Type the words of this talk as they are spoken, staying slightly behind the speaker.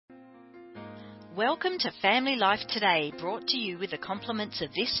Welcome to Family Life Today, brought to you with the compliments of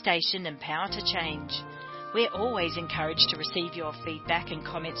this station and Power to Change. We're always encouraged to receive your feedback and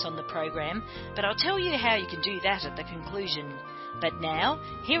comments on the program, but I'll tell you how you can do that at the conclusion. But now,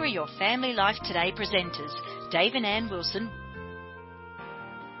 here are your Family Life Today presenters, Dave and Ann Wilson.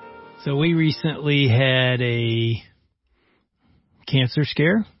 So we recently had a cancer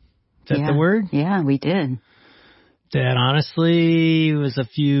scare. Is that the word? Yeah, we did. That honestly was a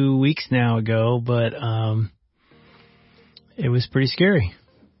few weeks now ago, but it was pretty scary.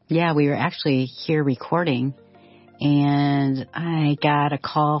 Yeah, we were actually here recording, and I got a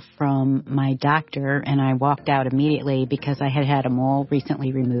call from my doctor, and I walked out immediately because I had had a mole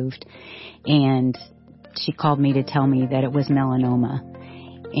recently removed, and she called me to tell me that it was melanoma,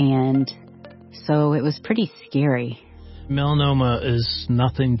 and so it was pretty scary. Melanoma is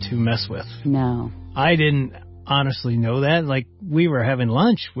nothing to mess with. No. I didn't honestly know that. Like, we were having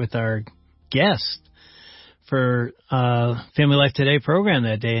lunch with our guest for Family Life Today program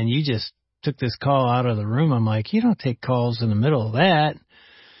that day, and you just took this call out of the room. I'm like, you don't take calls in the middle of that.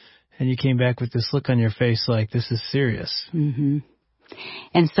 And you came back with this look on your face like, this is serious. Mm-hmm.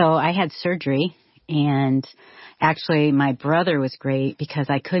 And so I had surgery, and actually my brother was great because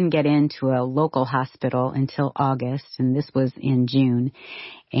I couldn't get into a local hospital until August, and this was in June.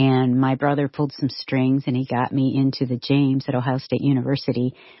 And my brother pulled some strings, and he got me into the James at Ohio State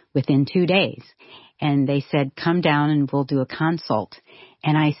University within 2 days. And they said, come down and we'll do a consult.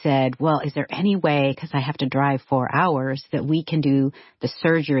 And I said, well, is there any way, because I have to drive 4 hours, that we can do the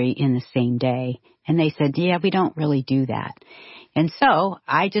surgery in the same day? And they said, yeah, we don't really do that. And so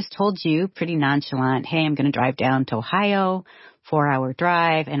I just told you pretty nonchalant, hey, I'm going to drive down to Ohio, 4-hour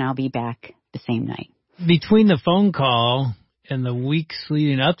drive, and I'll be back the same night. Between the phone call and the weeks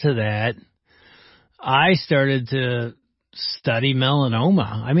leading up to that, I started to study melanoma.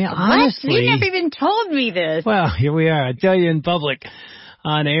 I mean, honestly, you never even told me this. Well, here we are. I tell you in public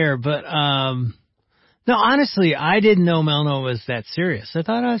on air, but no, honestly, I didn't know melanoma was that serious. I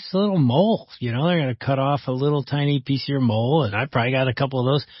thought it was a little mole. You know, they're going to cut off a little tiny piece of your mole, and I probably got a couple of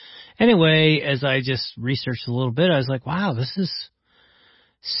those. Anyway, as I just researched a little bit, I was like, wow, this is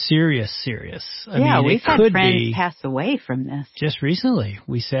serious. I mean, we've had could friends be pass away from this. Just recently,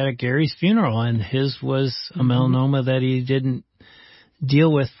 we sat at Gary's funeral, and his was a melanoma that he didn't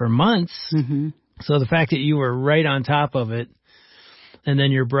deal with for months. Mm-hmm. So the fact that you were right on top of it, and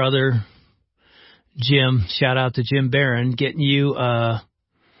then your brother, Jim, shout out to Jim Barron, getting you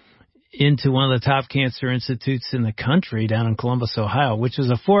into one of the top cancer institutes in the country down in Columbus, Ohio, which was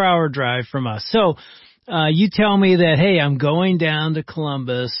a 4-hour drive from us. So you tell me that, hey, I'm going down to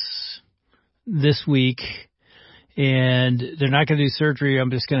Columbus this week, and they're not going to do surgery.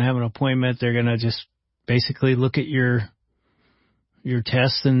 I'm just going to have an appointment. They're going to just basically look at your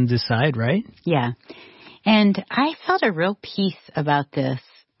tests and decide, right? Yeah. And I felt a real peace about this.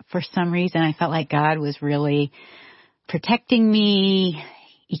 For some reason, I felt like God was really protecting me,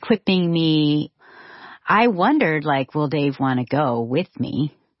 equipping me. I wondered, like, will Dave want to go with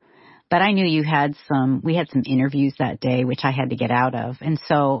me? But I knew we had some interviews that day, which I had to get out of. And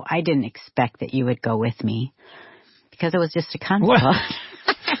so I didn't expect that you would go with me because it was just a consult.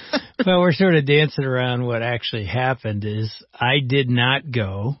 Well, we're sort of dancing around what actually happened is I did not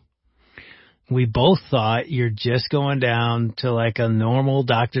go. We both thought you're just going down to like a normal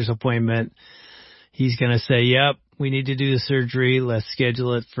doctor's appointment. He's going to say, yep, we need to do the surgery. Let's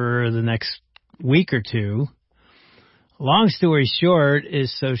schedule it for the next week or two. Long story short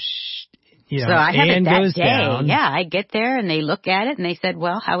is so I had Ann it that goes day. down. Yeah, I get there and they look at it and they said,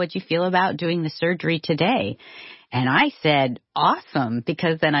 well, how would you feel about doing the surgery today? And I said, awesome,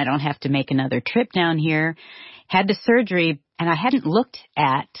 because then I don't have to make another trip down here. Had the surgery, and I hadn't looked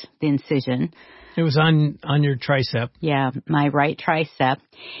at the incision. It was on your tricep. Yeah, my right tricep.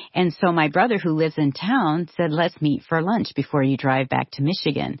 And so my brother, who lives in town, said, let's meet for lunch before you drive back to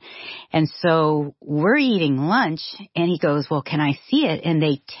Michigan. And so we're eating lunch, and he goes, well, can I see it? And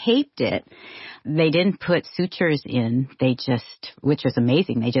they taped it. They didn't put sutures in. Which was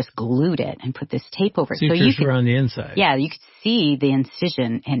amazing. They just glued it and put this tape over it. Sutures were on the inside. Yeah, you could see the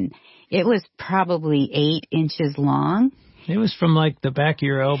incision, and it was probably 8 inches long. It was from like the back of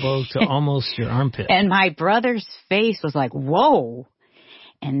your elbow to almost your armpit. And my brother's face was like, whoa.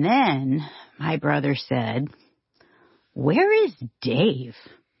 And then my brother said, where is Dave?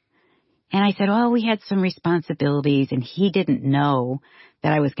 And I said, well, we had some responsibilities, and he didn't know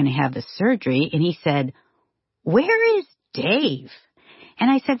that I was going to have the surgery. And he said, where is Dave? And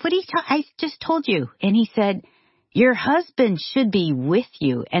I said, I just told you. And he said, your husband should be with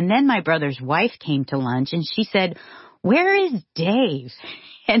you. And then my brother's wife came to lunch, and she said, where is Dave?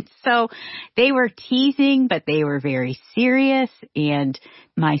 And so they were teasing, but they were very serious. And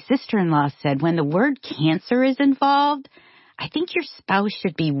my sister-in-law said, when the word cancer is involved, I think your spouse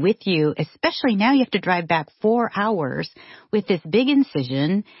should be with you, especially now you have to drive back 4 hours with this big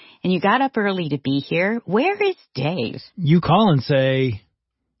incision, and you got up early to be here. Where is Dave? You call and say,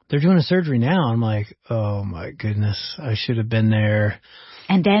 they're doing a surgery now. I'm like, oh, my goodness, I should have been there.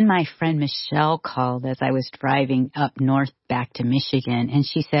 And then my friend Michelle called as I was driving up north back to Michigan, and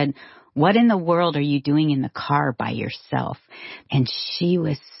she said, what in the world are you doing in the car by yourself? And she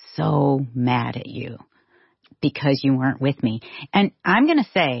was so mad at you because you weren't with me. And I'm going to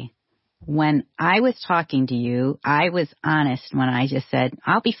say, when I was talking to you, I was honest when I just said,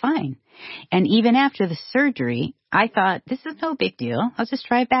 I'll be fine. And even after the surgery, I thought, this is no big deal. I'll just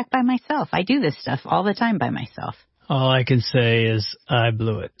drive back by myself. I do this stuff all the time by myself. All I can say is I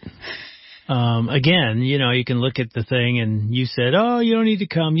blew it. Again, you can look at the thing and you said, oh, you don't need to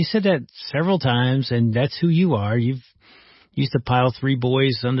come. You said that several times, and that's who you are. You've used to pile 3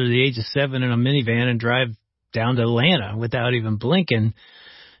 boys under the age of 7 in a minivan and drive down to Atlanta without even blinking.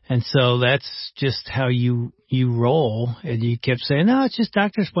 And so that's just how you roll. And you kept saying, no, it's just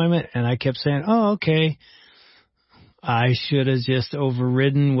doctor's appointment. And I kept saying, oh, okay. I should have just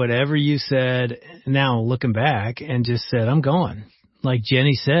overridden whatever you said now looking back and just said, I'm going. Like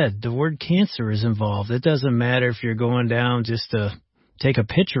Jenny said, the word cancer is involved. It doesn't matter if you're going down just to take a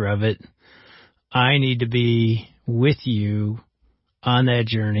picture of it. I need to be with you on that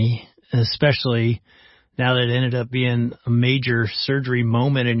journey, especially now that it ended up being a major surgery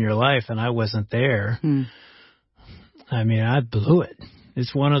moment in your life and I wasn't there. I mean, I blew it.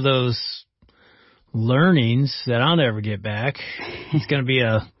 It's one of those learnings that I'll never get back. It's going to be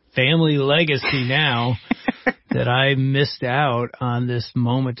a family legacy now that I missed out on this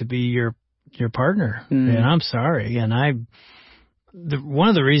moment to be your partner. And I'm sorry. And one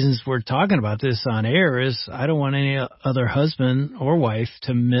of the reasons we're talking about this on air is I don't want any other husband or wife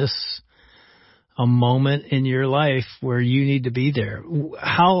to miss a moment in your life where you need to be there.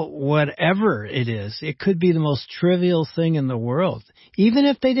 Whatever it is, it could be the most trivial thing in the world. Even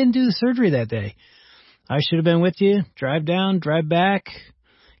if they didn't do the surgery that day, I should have been with you. Drive down, drive back,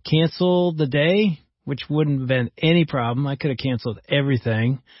 cancel the day, which wouldn't have been any problem. I could have canceled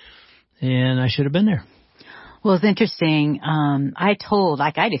everything, and I should have been there. Well, it's interesting. I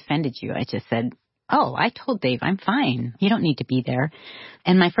defended you. I just said, oh, I told Dave, I'm fine. You don't need to be there.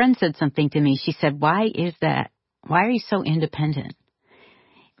 And my friend said something to me. She said, why is that? Why are you so independent?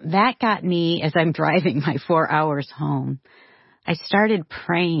 That got me as I'm driving my 4 hours home. I started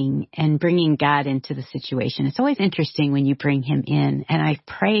praying and bringing God into the situation. It's always interesting when you bring him in. And I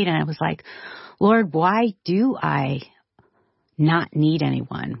prayed and I was like, Lord, why do I not need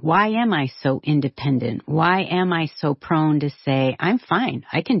anyone? Why am I so independent? Why am I so prone to say, I'm fine,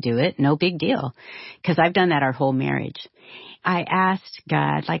 I can do it, no big deal? Because I've done that our whole marriage. I asked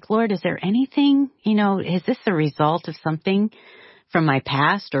God, like, Lord, is there anything, is this the result of something from my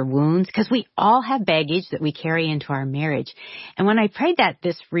past or wounds? Because we all have baggage that we carry into our marriage. And when I prayed that,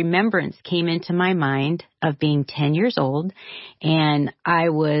 this remembrance came into my mind of being 10 years old, and I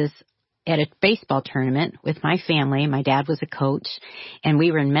was at a baseball tournament with my family. My dad was a coach, and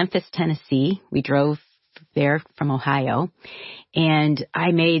we were in Memphis, Tennessee. We drove there from Ohio, and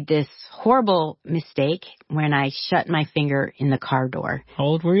I made this horrible mistake when I shut my finger in the car door. How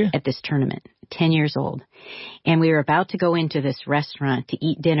old were you? At this tournament, 10 years old. And we were about to go into this restaurant to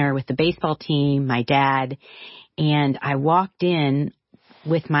eat dinner with the baseball team, my dad, and I walked in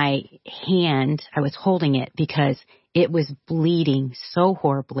with my hand. I was holding it because it was bleeding so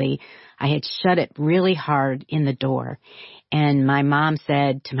horribly. I had shut it really hard in the door. And my mom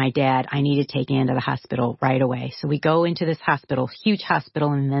said to my dad, I need to take Ann to the hospital right away. So we go into this hospital, huge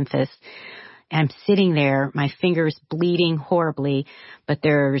hospital in Memphis. I'm sitting there, my finger's bleeding horribly, but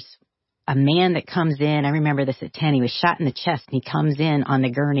there's a man that comes in. I remember this at 10. He was shot in the chest, and he comes in on the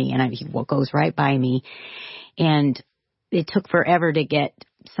gurney, and he goes right by me. And it took forever to get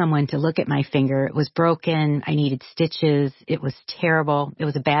someone to look at my finger. It was broken. I needed stitches. It was terrible. It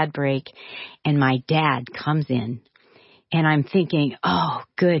was a bad break. And my dad comes in, and I'm thinking, oh,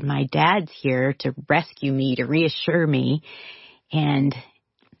 good, my dad's here to rescue me, to reassure me. And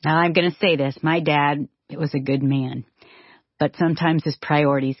now I'm going to say this. My dad, it was a good man, but sometimes his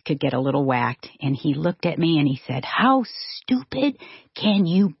priorities could get a little whacked. And he looked at me and he said, how stupid can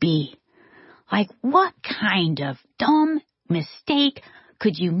you be? Like, what kind of dumb mistake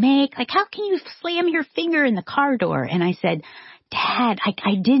could you make? Like, how can you slam your finger in the car door? And I said, Dad,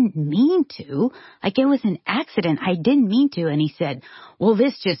 I didn't mean to. Like, it was an accident. I didn't mean to. And he said, well,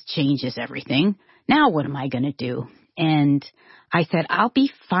 this just changes everything. Now what am I going to do? And I said, I'll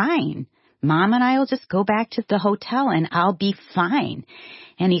be fine. Mom and I will just go back to the hotel and I'll be fine.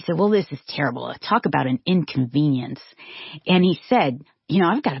 And he said, well, this is terrible. Talk about an inconvenience. And he said,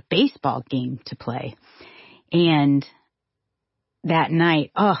 I've got a baseball game to play. And that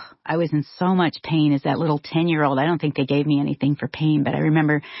night, I was in so much pain as that little 10-year-old. I don't think they gave me anything for pain, but I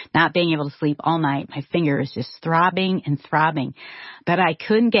remember not being able to sleep all night. My finger was just throbbing and throbbing, but I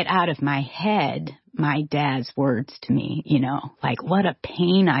couldn't get out of my head my dad's words to me, like what a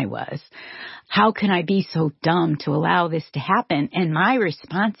pain I was. How can I be so dumb to allow this to happen? And my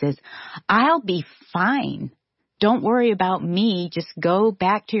response is, I'll be fine. Don't worry about me. Just go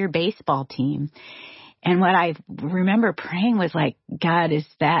back to your baseball team. And what I remember praying was like, God, is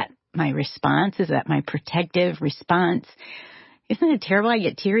that my response? Is that my protective response? Isn't it terrible? I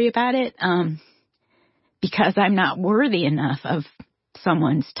get teary about it because I'm not worthy enough of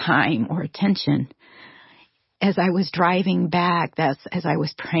someone's time or attention. As I was driving back, as I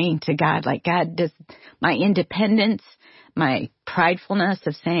was praying to God, like, God, does my independence, my pridefulness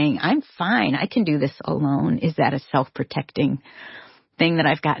of saying, I'm fine, I can do this alone, is that a self-protecting thing that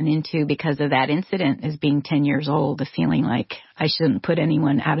I've gotten into because of that incident as being 10 years old, of feeling like I shouldn't put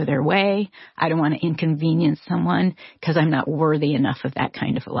anyone out of their way. I don't want to inconvenience someone because I'm not worthy enough of that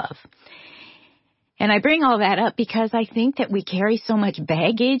kind of love. And I bring all that up because I think that we carry so much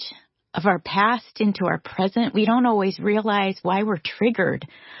baggage of our past into our present. We don't always realize why we're triggered.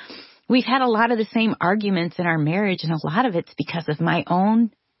 We've had a lot of the same arguments in our marriage, and a lot of it's because of my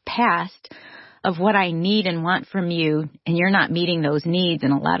own past of what I need and want from you, and you're not meeting those needs,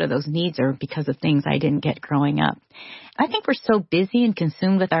 and a lot of those needs are because of things I didn't get growing up. I think we're so busy and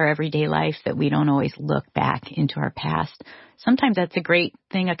consumed with our everyday life that we don't always look back into our past. Sometimes that's a great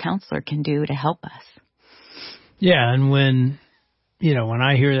thing a counselor can do to help us. Yeah, and when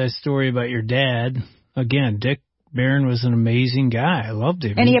I hear that story about your dad, again, Dick Barron was an amazing guy. I loved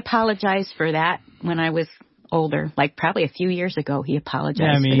him. And he apologized for that when I was older, like probably a few years ago. He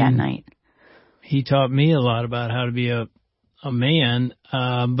apologized for that night. He taught me a lot about how to be a man.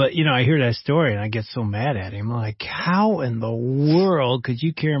 But, I hear that story and I get so mad at him. Like, how in the world could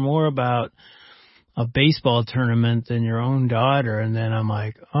you care more about a baseball tournament than your own daughter? And then I'm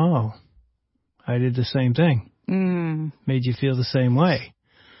like, oh, I did the same thing. Made you feel the same way.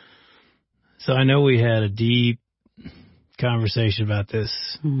 So I know we had a deep conversation about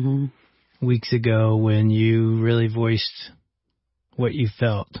this weeks ago when you really voiced what you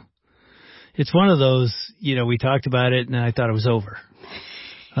felt. It's one of those, we talked about it and I thought it was over.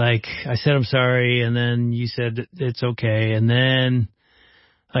 Like, I said, I'm sorry. And then you said, it's okay. And then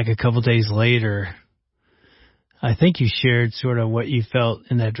like a couple days later, I think you shared sort of what you felt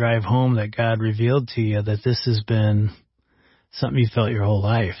in that drive home, that God revealed to you that this has been something you felt your whole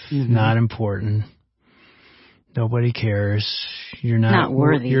life. Not important. Nobody cares. You're not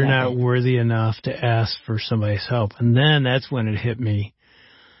worthy. You're not worthy enough to ask for somebody's help. And then that's when it hit me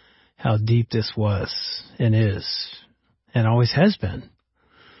how deep this was and is and always has been.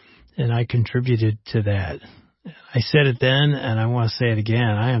 And I contributed to that. I said it then, and I want to say it again.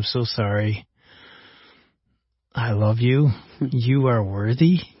 I am so sorry. I love you. You are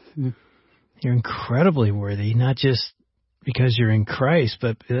worthy. You're incredibly worthy, not just because you're in Christ,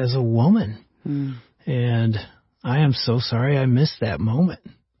 but as a woman. And I am so sorry I missed that moment.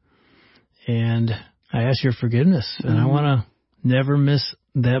 And I ask your forgiveness. And I want to never miss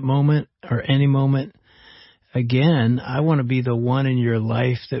that moment or any moment again. I want to be the one in your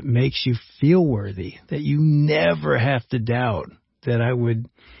life that makes you feel worthy, that you never have to doubt that I would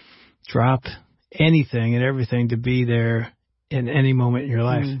drop anything and everything to be there in any moment in your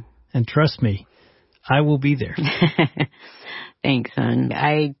life. And trust me, I will be there. Thanks, son.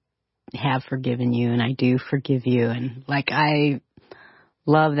 I have forgiven you and I do forgive you. And I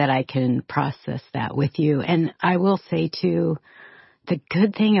love that I can process that with you. And I will say too, the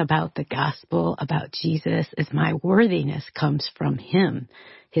good thing about the gospel, about Jesus, is my worthiness comes from him,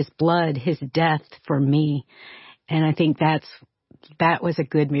 his blood, his death for me. And I think that was a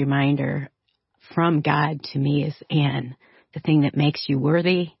good reminder from God to me is, Ann, the thing that makes you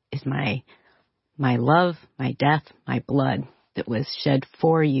worthy is my love, my death, my blood that was shed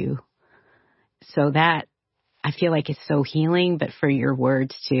for you. So that I feel like is so healing, but for your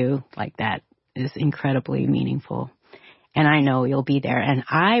words too, that is incredibly meaningful. And I know you'll be there, and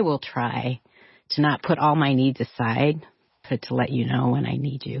I will try to not put all my needs aside, but to let you know when I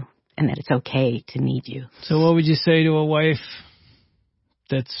need you and that it's okay to need you. So what would you say to a wife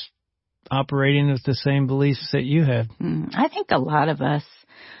that's operating with the same beliefs that you have? I think a lot of us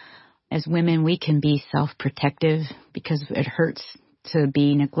as women, we can be self-protective because it hurts to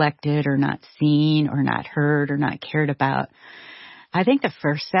be neglected or not seen or not heard or not cared about, I think the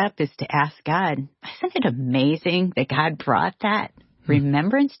first step is to ask God. Isn't it amazing that God brought that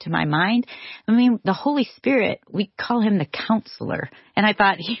remembrance to my mind? I mean, the Holy Spirit, we call him the counselor. And I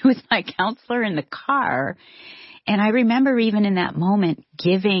thought he was my counselor in the car. And I remember even in that moment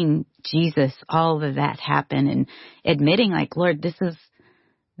giving Jesus all of that happened and admitting like, Lord,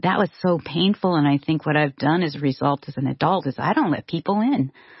 that was so painful. And I think what I've done as a result as an adult is I don't let people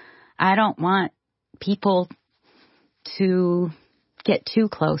in. I don't want people to get too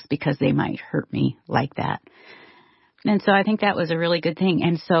close because they might hurt me like that. And so I think that was a really good thing.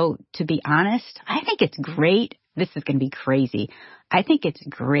 And so to be honest, I think it's great. This is going to be crazy. I think it's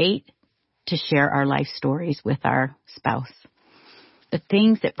great to share our life stories with our spouse. The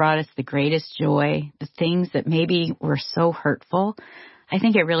things that brought us the greatest joy, the things that maybe were so hurtful, I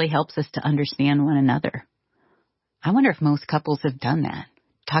think it really helps us to understand one another. I wonder if most couples have done that.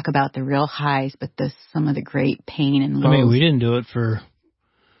 Talk about the real highs, but some of the great pain and lows. I mean, we didn't do it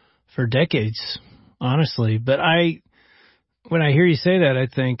for decades, honestly. But when I hear you say that,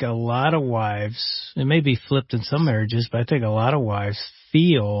 I think a lot of wives, it may be flipped in some marriages, but I think a lot of wives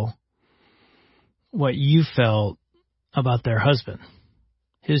feel what you felt about their husband.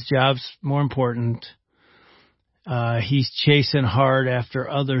 His job's more important. He's chasing hard after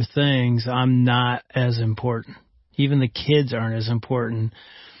other things. I'm not as important. Even the kids aren't as important.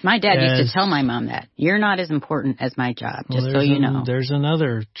 My dad used to tell my mom that. You're not as important as my job, just so you know. There's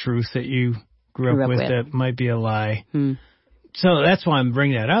another truth that you grew up with that might be a lie. So that's why I'm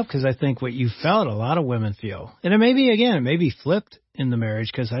bringing that up, because I think what you felt, a lot of women feel. And it may be flipped in the marriage,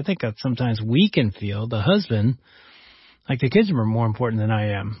 because I think that sometimes we can feel, the husband, like the kids are more important than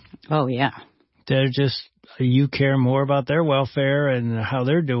I am. Oh, yeah. They're just, you care more about their welfare and how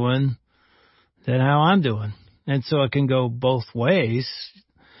they're doing than how I'm doing. And so it can go both ways.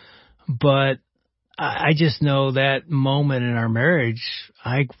 But I just know that moment in our marriage,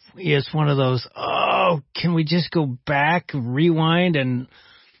 it's one of those, can we just go back, rewind, and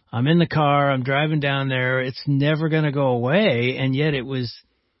I'm in the car, I'm driving down there, it's never going to go away, and yet it was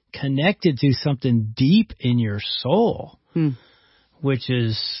connected to something deep in your soul, which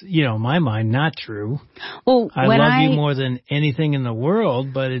is, in my mind, not true. Well, I love you more than anything in the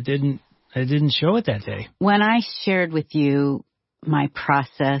world, but it didn't show it that day. When I shared with you my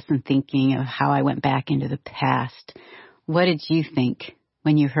process and thinking of how I went back into the past, what did you think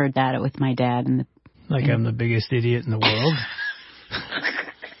when you heard that with my dad? I'm the biggest idiot in the world.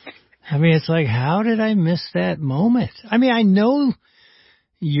 I mean, it's like, how did I miss that moment? I mean, I know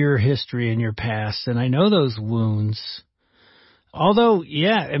your history and your past, and I know those wounds. Although,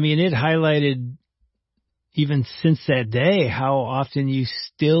 it highlighted, even since that day, how often you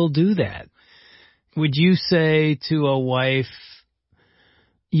still do that. Would you say to a wife,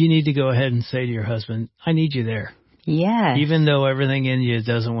 you need to go ahead and say to your husband, I need you there? Yes. Even though everything in you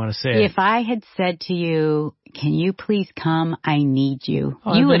doesn't want to say it. If I had said to you, can you please come? I need you.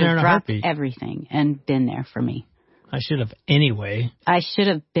 You would have dropped everything and been there for me. I should have anyway. I should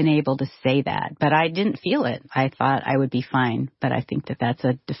have been able to say that, but I didn't feel it. I thought I would be fine, but I think that that's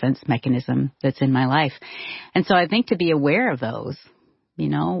a defense mechanism that's in my life. And so I think to be aware of those,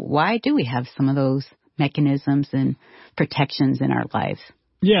 why do we have some of those mechanisms and protections in our lives?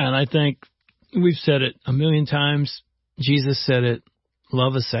 Yeah, and I think we've said it a million times. Jesus said it,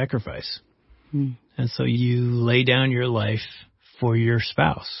 love is sacrifice. And so you lay down your life for your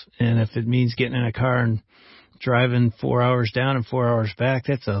spouse. And if it means getting in a car and driving 4 hours down and 4 hours back,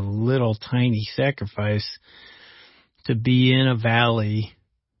 that's a little tiny sacrifice to be in a valley,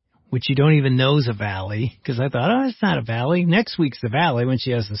 which you don't even know is a valley. Because I thought, it's not a valley. Next week's the valley when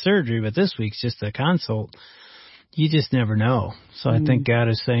she has the surgery, but this week's just a consult. You just never know. So I think God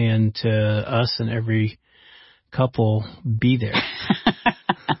is saying to us and every couple, be there.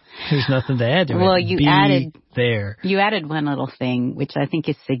 There's nothing to add to it. Well, you added one little thing, which I think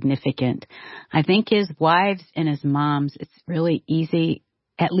is significant. I think as wives and as moms, it's really easy,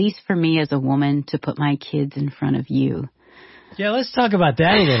 at least for me as a woman, to put my kids in front of you. Yeah, let's talk about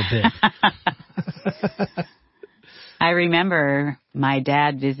that a little bit. I remember my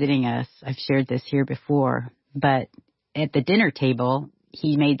dad visiting us. I've shared this here before. But at the dinner table,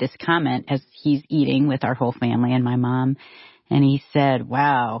 he made this comment as he's eating with our whole family and my mom. And he said,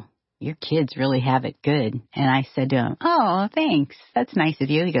 wow, your kids really have it good. And I said to him, oh, thanks. That's nice of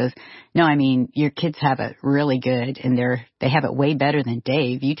you. He goes, no, your kids have it really good. And they have it way better than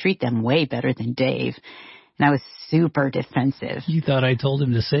Dave. You treat them way better than Dave. And I was super defensive. You thought I told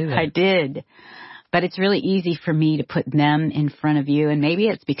him to say that. I did. But it's really easy for me to put them in front of you. And maybe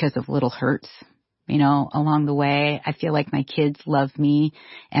it's because of little hurts. along the way. I feel like my kids love me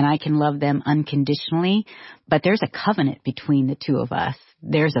and I can love them unconditionally, but there's a covenant between the two of us.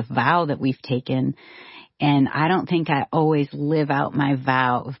 There's a vow that we've taken, and I don't think I always live out my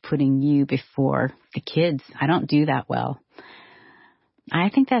vow of putting you before the kids. I don't do that well. I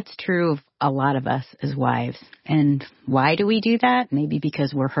think that's true of a lot of us as wives. And why do we do that? Maybe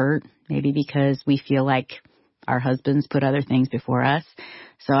because we're hurt. Maybe because we feel like our husbands put other things before us.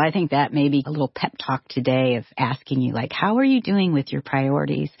 So I think that may be a little pep talk today of asking you, like, how are you doing with your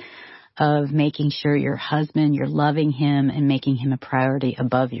priorities of making sure your husband, you're loving him and making him a priority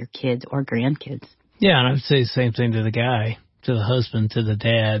above your kids or grandkids? Yeah, and I would say the same thing to the guy, to the husband, to the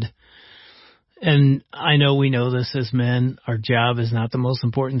dad. And I know we know this as men. Our job is not the most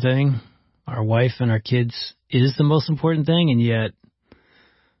important thing. Our wife and our kids is the most important thing, and yet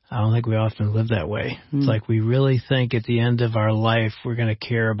I don't think we often live that way. It's like we really think at the end of our life we're going to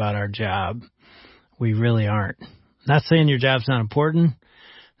care about our job. We really aren't. Not saying your job's not important.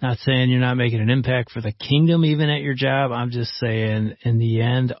 Not saying you're not making an impact for the kingdom even at your job. I'm just saying in the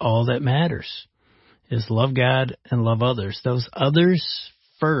end, all that matters is love God and love others. Those others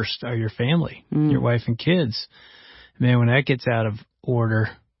first are your family, your wife and kids. Man, when that gets out of order,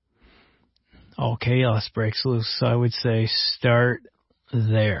 all chaos breaks loose. So I would say start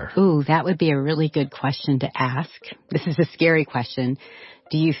there. Ooh, that would be a really good question to ask. This is a scary question.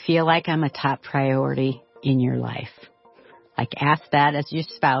 Do you feel like I'm a top priority in your life? Like, ask that as your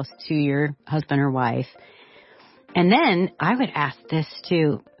spouse to your husband or wife. And then I would ask this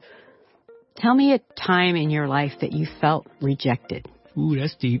too. Tell me a time in your life that you felt rejected. Ooh,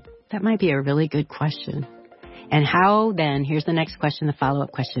 that's deep. That might be a really good question. And how then, here's the next question, the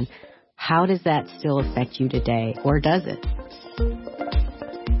follow-up question. How does that still affect you today, or does it?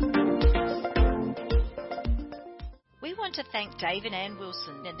 We want to thank Dave and Ann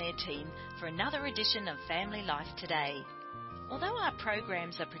Wilson and their team for another edition of Family Life Today. Although our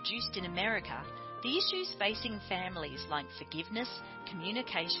programs are produced in America, the issues facing families like forgiveness,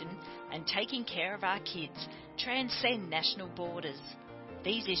 communication, and taking care of our kids transcend national borders.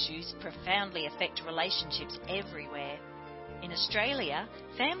 These issues profoundly affect relationships everywhere. In Australia,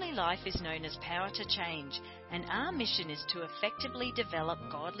 Family Life is known as Power to Change, and our mission is to effectively develop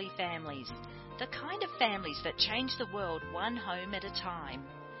godly families, the kind of families that change the world one home at a time.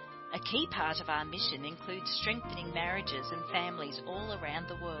 A key part of our mission includes strengthening marriages and families all around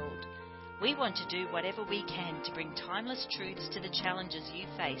the world. We want to do whatever we can to bring timeless truths to the challenges you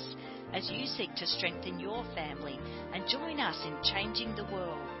face as you seek to strengthen your family and join us in changing the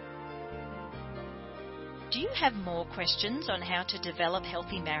world. Do you have more questions on how to develop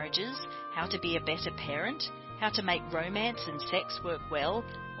healthy marriages, how to be a better parent, how to make romance and sex work well,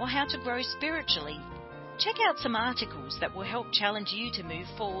 or how to grow spiritually? Check out some articles that will help challenge you to move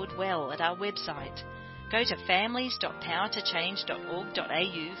forward well at our website. Go to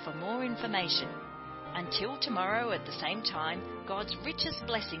families.powertochange.org.au for more information. Until tomorrow at the same time, God's richest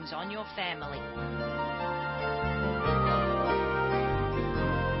blessings on your family.